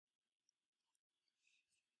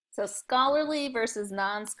So scholarly versus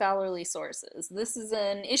non-scholarly sources. This is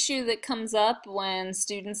an issue that comes up when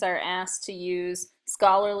students are asked to use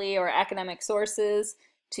scholarly or academic sources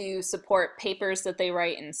to support papers that they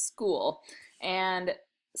write in school. And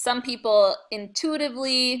some people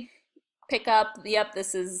intuitively pick up, yep,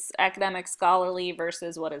 this is academic scholarly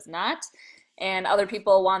versus what is not. And other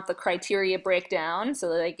people want the criteria breakdown so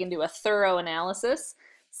that they can do a thorough analysis.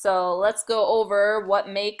 So let's go over what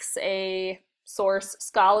makes a source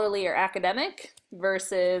scholarly or academic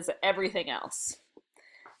versus everything else.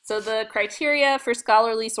 So the criteria for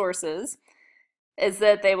scholarly sources is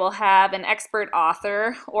that they will have an expert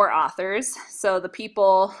author or authors. So the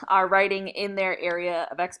people are writing in their area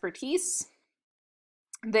of expertise.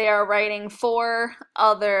 They are writing for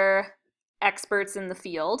other experts in the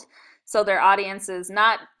field. So their audience is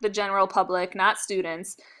not the general public, not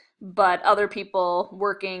students, but other people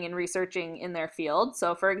working and researching in their field.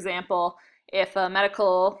 So for example, if a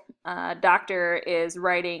medical doctor is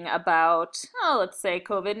writing about, let's say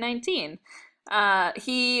COVID-19,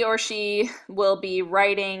 he or she will be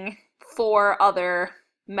writing for other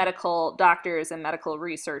medical doctors and medical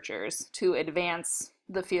researchers to advance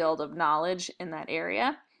the field of knowledge in that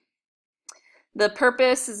area. The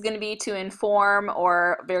purpose is going to be to inform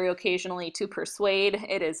or very occasionally to persuade.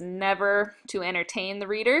 It is never to entertain the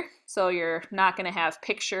reader, so you're not going to have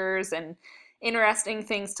pictures and interesting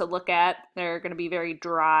things to look at. They're going to be very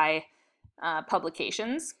dry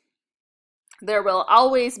publications. There will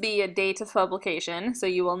always be a date of publication, so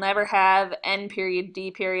you will never have N period,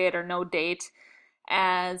 D period, or no date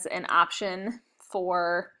as an option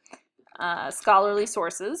for scholarly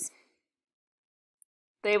sources.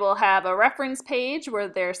 They will have a reference page where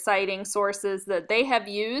they're citing sources that they have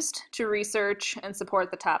used to research and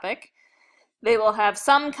support the topic. They will have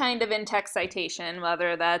some kind of in-text citation,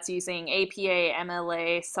 whether that's using APA,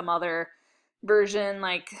 MLA, some other version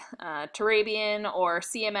like Turabian or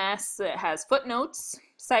CMS that has footnotes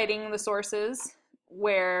citing the sources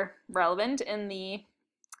where relevant in the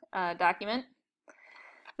document.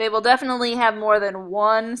 They will definitely have more than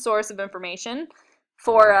one source of information.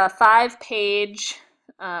 For a 5-page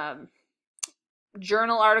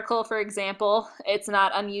journal article, for example, it's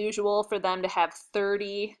not unusual for them to have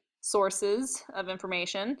 30 sources of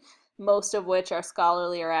information, most of which are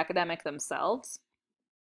scholarly or academic themselves.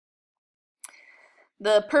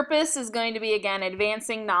 The purpose is going to be, again,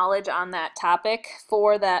 advancing knowledge on that topic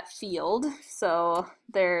for that field. So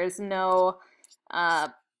there's no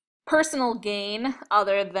personal gain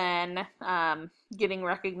other than getting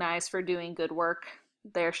recognized for doing good work.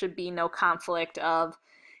 There should be no conflict of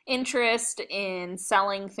interest in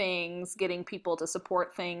selling things, getting people to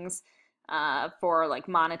support things for like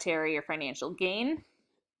monetary or financial gain.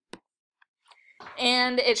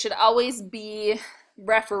 And it should always be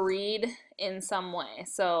refereed in some way.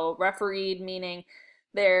 So refereed meaning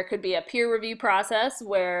there could be a peer review process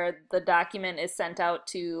where the document is sent out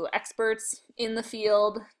to experts in the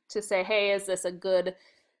field to say, hey, is this a good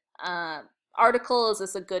article? Is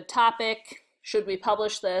this a good topic? Should we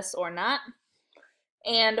publish this or not?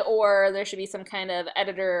 And or there should be some kind of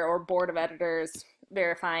editor or board of editors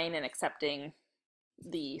verifying and accepting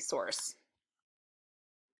the source.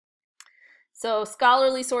 So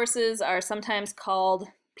scholarly sources are sometimes called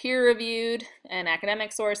peer-reviewed and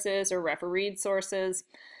academic sources or refereed sources.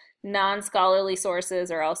 Non-scholarly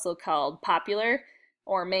sources are also called popular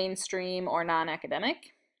or mainstream or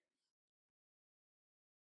non-academic.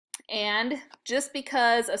 And just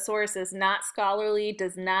because a source is not scholarly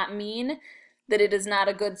does not mean that it is not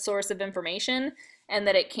a good source of information and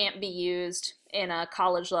that it can't be used in a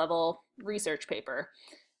college-level research paper.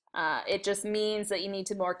 It just means that you need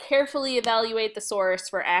to more carefully evaluate the source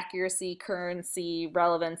for accuracy, currency,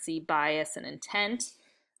 relevancy, bias, and intent,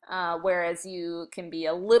 whereas you can be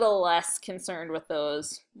a little less concerned with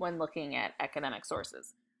those when looking at academic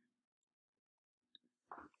sources.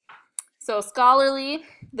 So scholarly,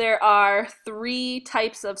 there are 3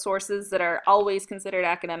 types of sources that are always considered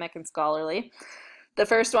academic and scholarly. The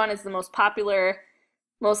first one is the most popular,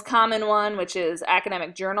 most common one, which is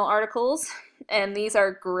academic journal articles. And these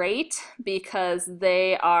are great because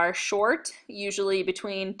they are short, usually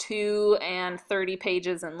between 2 and 30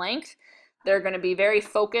 pages in length. They're going to be very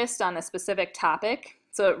focused on a specific topic,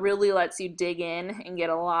 so it really lets you dig in and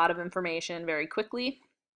get a lot of information very quickly.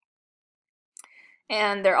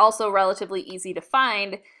 And they're also relatively easy to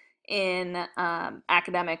find in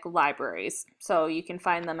academic libraries. So you can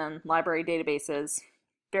find them in library databases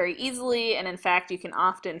very easily, and in fact you can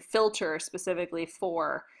often filter specifically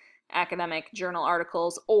for academic journal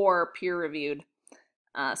articles or peer-reviewed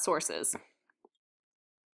sources.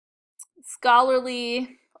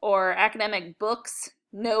 Scholarly or academic books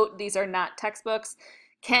Note, these are not textbooks,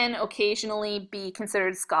 can occasionally be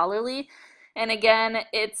considered scholarly. And again,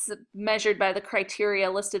 it's measured by the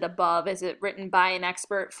criteria listed above. Is it written by an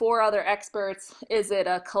expert for other experts? Is it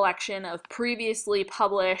a collection of previously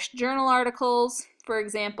published journal articles, for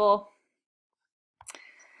example?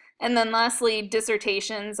 And then lastly,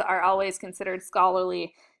 dissertations are always considered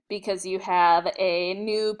scholarly because you have a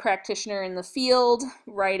new practitioner in the field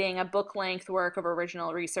writing a book-length work of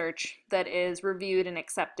original research that is reviewed and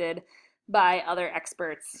accepted by other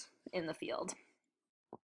experts in the field.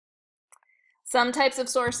 Some types of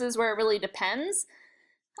sources where it really depends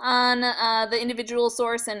on the individual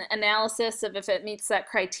source and analysis of if it meets that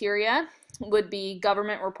criteria would be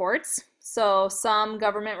government reports. So some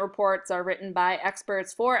government reports are written by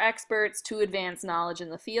experts for experts to advance knowledge in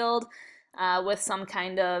the field with some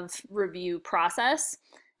kind of review process,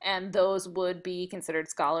 and those would be considered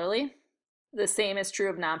scholarly. The same is true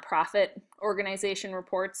of nonprofit organization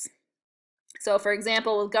reports. So for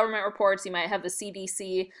example, with government reports, you might have the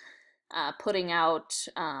CDC putting out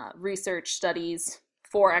research studies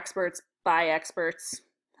for experts by experts,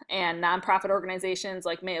 and nonprofit organizations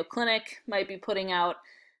like Mayo Clinic might be putting out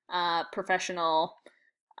professional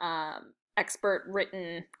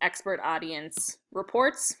expert-written, expert audience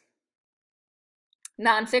reports.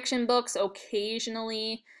 Nonfiction books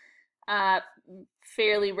occasionally,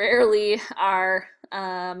 fairly rarely, are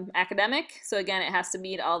academic. So again, it has to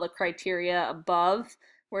meet all the criteria above.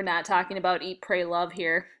 We're not talking about Eat, Pray, Love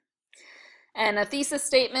here. And a thesis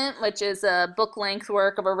statement, which is a book-length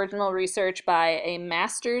work of original research by a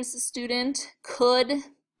master's student, could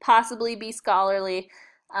possibly be scholarly.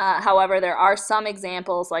 However, there are some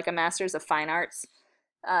examples, like a Master's of Fine Arts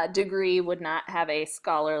degree would not have a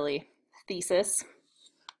scholarly thesis.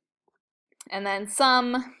 And then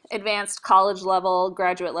some advanced college level,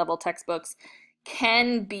 graduate level textbooks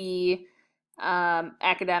can be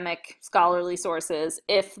academic scholarly sources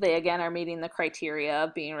if they, again, are meeting the criteria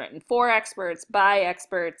of being written for experts, by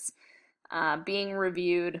experts, being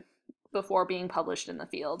reviewed before being published in the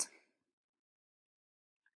field.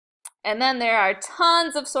 And then there are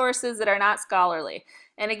tons of sources that are not scholarly.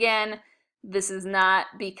 And again, this is not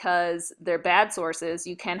because they're bad sources.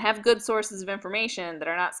 You can have good sources of information that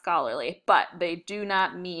are not scholarly, but they do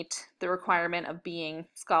not meet the requirement of being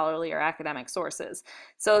scholarly or academic sources.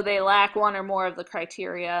 So they lack one or more of the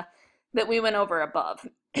criteria that we went over above.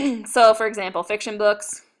 So for example, fiction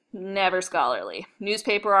books, never scholarly.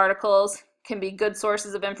 Newspaper articles can be good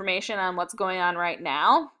sources of information on what's going on right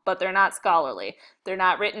now, but they're not scholarly. They're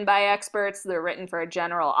not written by experts. They're written for a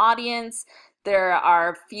general audience. There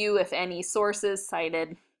are few, if any, sources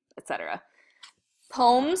cited, etc.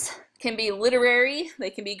 Poems can be literary. They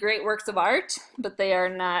can be great works of art, but they are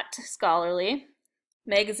not scholarly.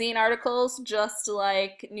 Magazine articles, just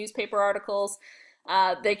like newspaper articles,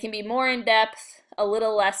 they can be more in-depth, a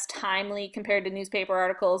little less timely compared to newspaper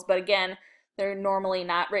articles, but again, they're normally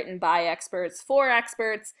not written by experts for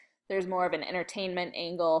experts. There's more of an entertainment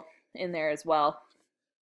angle in there as well.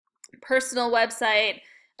 Personal website,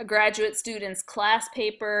 a graduate student's class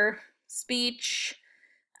paper, speech,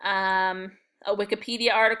 a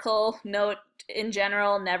Wikipedia article. Note, in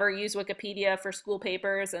general, never use Wikipedia for school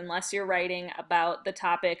papers unless you're writing about the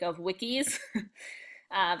topic of wikis,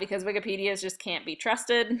 because Wikipedias just can't be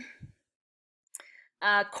trusted.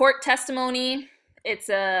 Court testimony, it's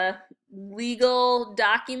a legal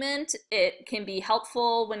document. It can be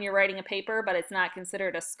helpful when you're writing a paper, but it's not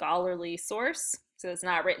considered a scholarly source, so it's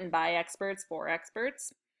not written by experts for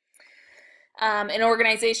experts. An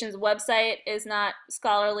organization's website is not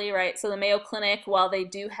scholarly, right? So the Mayo Clinic, while they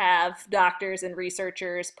do have doctors and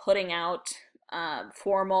researchers putting out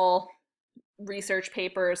formal research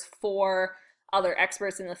papers for other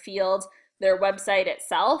experts in the field, their website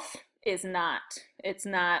itself is not. It's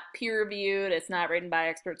not peer-reviewed, it's not written by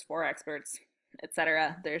experts for experts,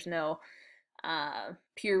 etc. There's no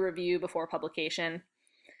peer review before publication.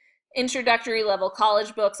 Introductory level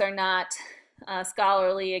college books are not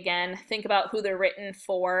scholarly. Again, think about who they're written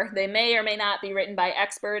for. They may or may not be written by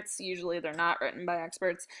experts. Usually they're not written by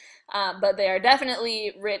experts, but they are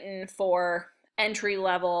definitely written for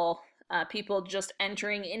entry-level people just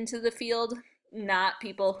entering into the field, not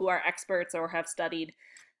people who are experts or have studied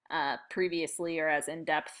previously or as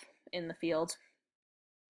in-depth in the field.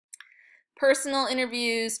 Personal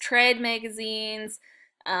interviews, trade magazines,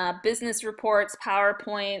 business reports,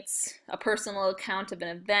 PowerPoints, a personal account of an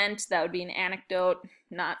event, that would be an anecdote,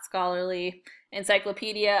 not scholarly.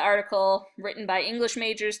 Encyclopedia article, written by English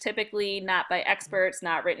majors typically, not by experts,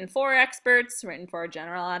 not written for experts, written for a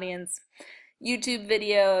general audience. YouTube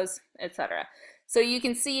videos, etc. So you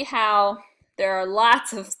can see how there are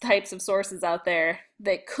lots of types of sources out there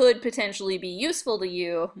that could potentially be useful to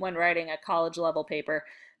you when writing a college level paper,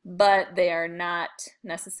 but they are not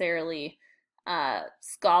necessarily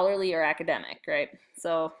scholarly or academic, right?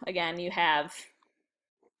 So again, you have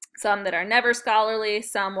some that are never scholarly,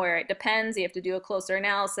 some where it depends, you have to do a closer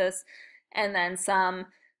analysis, and then some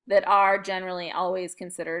that are generally always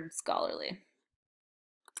considered scholarly.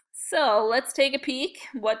 So let's take a peek.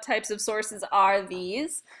 What types of sources are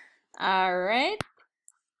these? All right.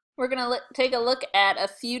 We're going to take a look at a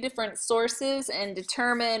few different sources and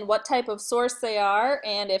determine what type of source they are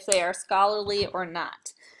and if they are scholarly or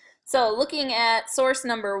not. So looking at source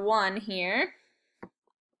number 1 here,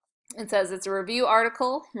 it says it's a review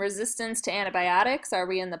article, resistance to antibiotics. Are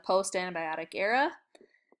we in the post-antibiotic era?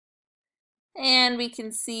 And we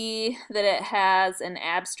can see that it has an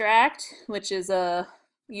abstract, which is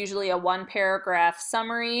usually a 1-paragraph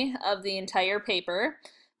summary of the entire paper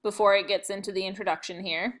before it gets into the introduction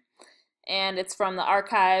here. And it's from the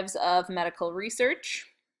Archives of Medical Research.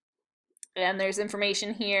 And there's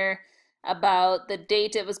information here about the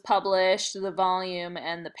date it was published, the volume,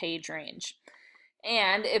 and the page range.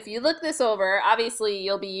 And if you look this over, obviously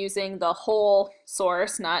you'll be using the whole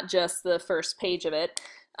source, not just the first page of it.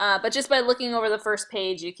 But just by looking over the first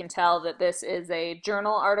page, you can tell that this is a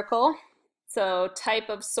journal article. So type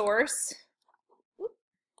of source.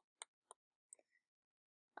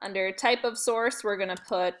 Under type of source, we're going to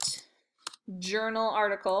put journal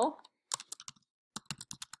article.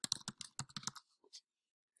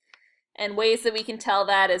 And ways that we can tell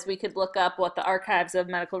that is we could look up what the Archives of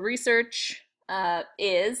Medical Research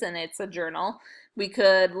is, and it's a journal. We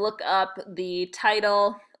could look up the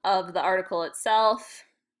title of the article itself,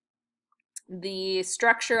 the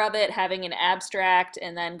structure of it, having an abstract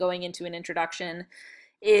and then going into an introduction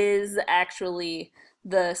is actually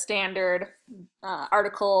the standard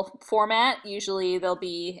article format. Usually there'll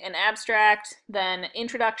be an abstract, then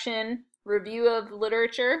introduction, review of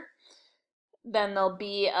literature, then there'll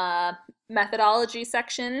be a methodology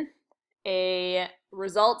section, a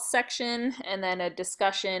results section, and then a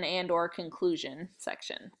discussion and or conclusion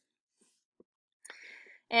section.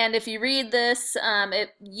 And if you read this,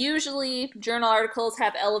 usually journal articles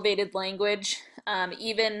have elevated language,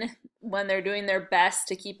 even when they're doing their best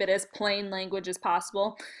to keep it as plain language as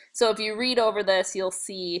possible. So if you read over this, you'll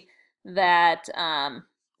see that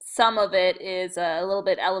some of it is a little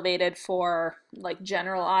bit elevated for like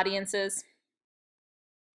general audiences.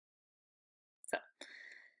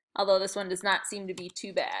 Although this one does not seem to be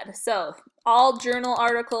too bad. So all journal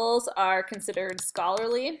articles are considered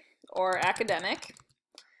scholarly or academic.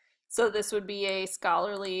 So this would be a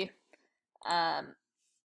scholarly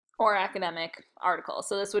or academic article.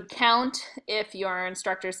 So this would count if your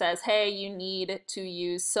instructor says, hey, you need to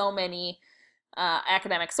use so many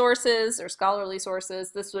academic sources or scholarly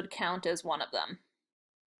sources. This would count as one of them.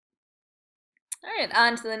 All right,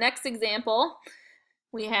 on to the next example.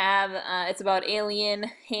 We have, it's about alien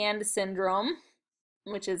hand syndrome,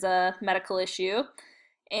 which is a medical issue.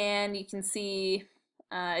 And you can see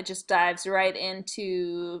it just dives right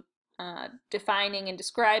into defining and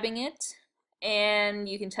describing it. And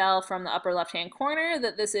you can tell from the upper left-hand corner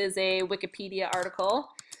that this is a Wikipedia article.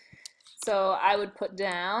 So I would put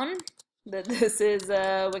down that this is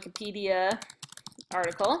a Wikipedia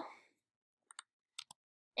article.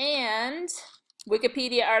 And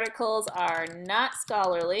Wikipedia articles are not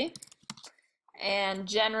scholarly and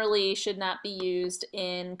generally should not be used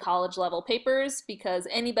in college level papers because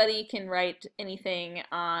anybody can write anything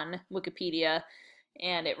on Wikipedia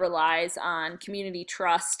and it relies on community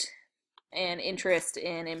trust and interest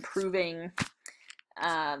in improving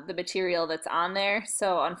the material that's on there.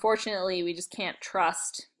 So unfortunately, we just can't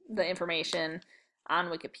trust the information on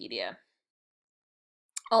Wikipedia.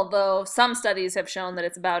 Although some studies have shown that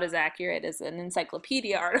it's about as accurate as an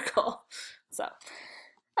encyclopedia article. So,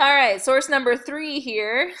 all right, source number 3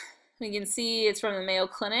 here. We can see it's from the Mayo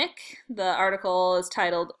Clinic. The article is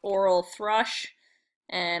titled Oral Thrush,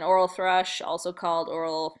 and oral thrush, also called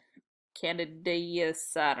oral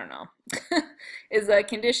candidiasis, I don't know, is a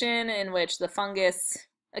condition in which the fungus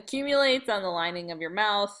accumulates on the lining of your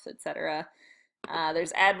mouth, etc.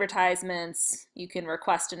 There's advertisements. You can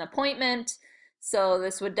request an appointment. So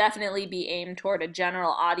this would definitely be aimed toward a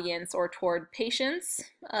general audience or toward patients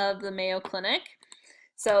of the Mayo Clinic.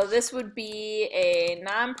 So this would be a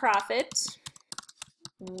nonprofit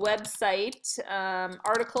website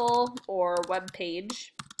article or web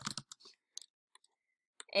page.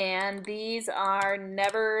 And these are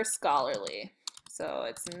never scholarly. So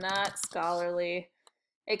it's not scholarly.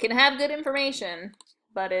 It can have good information,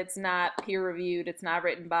 but it's not peer-reviewed. It's not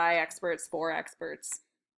written by experts for experts.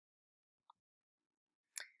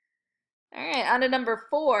 All right, on to number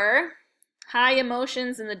 4, High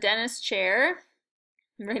Emotions in the Dentist Chair,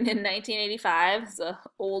 written in 1985. It's a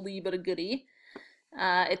oldie but a goodie.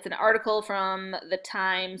 It's an article from the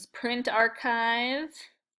Times Print Archive,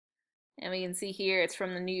 and we can see here it's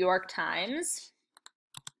from the New York Times.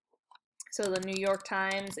 So the New York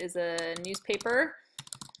Times is a newspaper,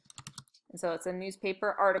 and so it's a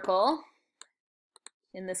newspaper article,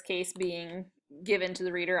 in this case being given to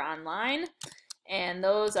the reader online, and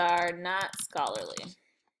those are not scholarly.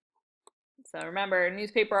 So remember,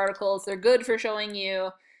 newspaper articles, they're good for showing you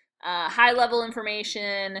high-level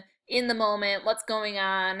information in the moment, what's going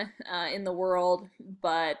on in the world,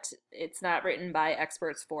 but it's not written by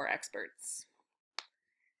experts for experts.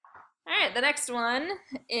 All right, the next one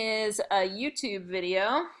is a YouTube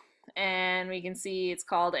video, and we can see it's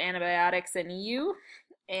called Antibiotics and You,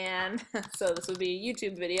 and so this would be a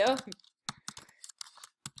YouTube video.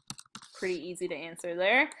 Pretty easy to answer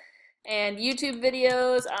there. And YouTube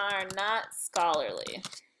videos are not scholarly.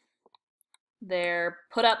 They're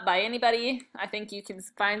put up by anybody. I think you can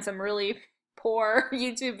find some really poor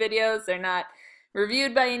YouTube videos. They're not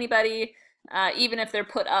reviewed by anybody. Even if they're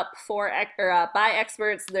put up for by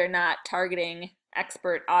experts, they're not targeting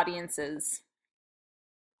expert audiences.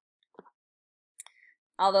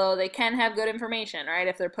 Although they can have good information, right?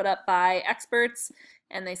 If they're put up by experts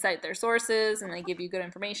and they cite their sources and they give you good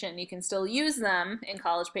information, you can still use them in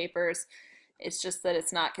college papers. It's just that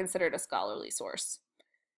it's not considered a scholarly source.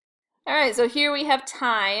 All right, so here we have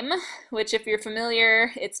Time, which if you're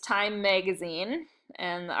familiar, it's Time magazine.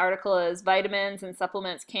 And the article is Vitamins and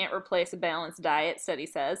Supplements Can't Replace a Balanced Diet, study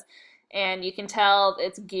says. And you can tell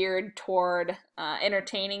it's geared toward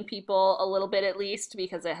entertaining people a little bit at least,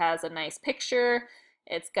 because it has a nice picture.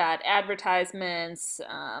 It's got advertisements,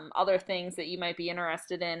 other things that you might be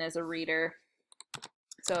interested in as a reader.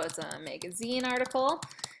 So it's a magazine article.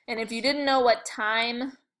 And if you didn't know what type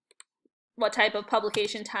of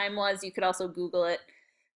publication Time was, you could also Google it.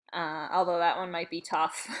 Although that one might be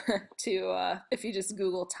tough to, if you just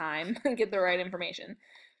Google Time and get the right information.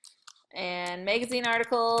 And magazine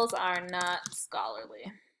articles are not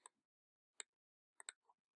scholarly.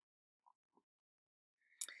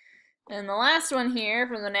 And the last one here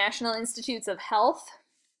from the National Institutes of Health,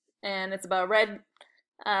 and it's about red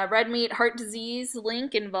meat heart disease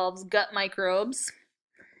link involves gut microbes,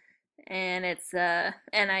 and it's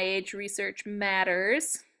NIH Research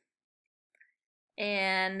Matters.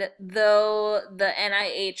 And though the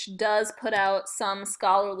NIH does put out some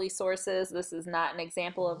scholarly sources, this is not an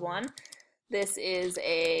example of one. This is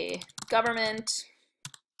a government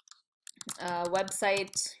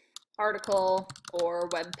website article or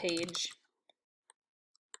web page,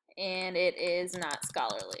 and it is not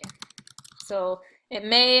scholarly. So it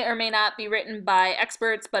may or may not be written by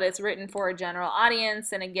experts, but it's written for a general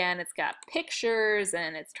audience, and again, it's got pictures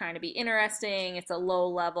and it's trying to be interesting. It's a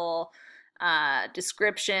low-level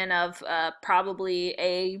description of probably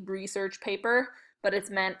a research paper, but it's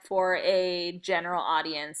meant for a general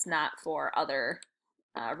audience, not for other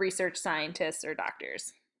research scientists or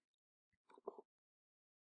doctors.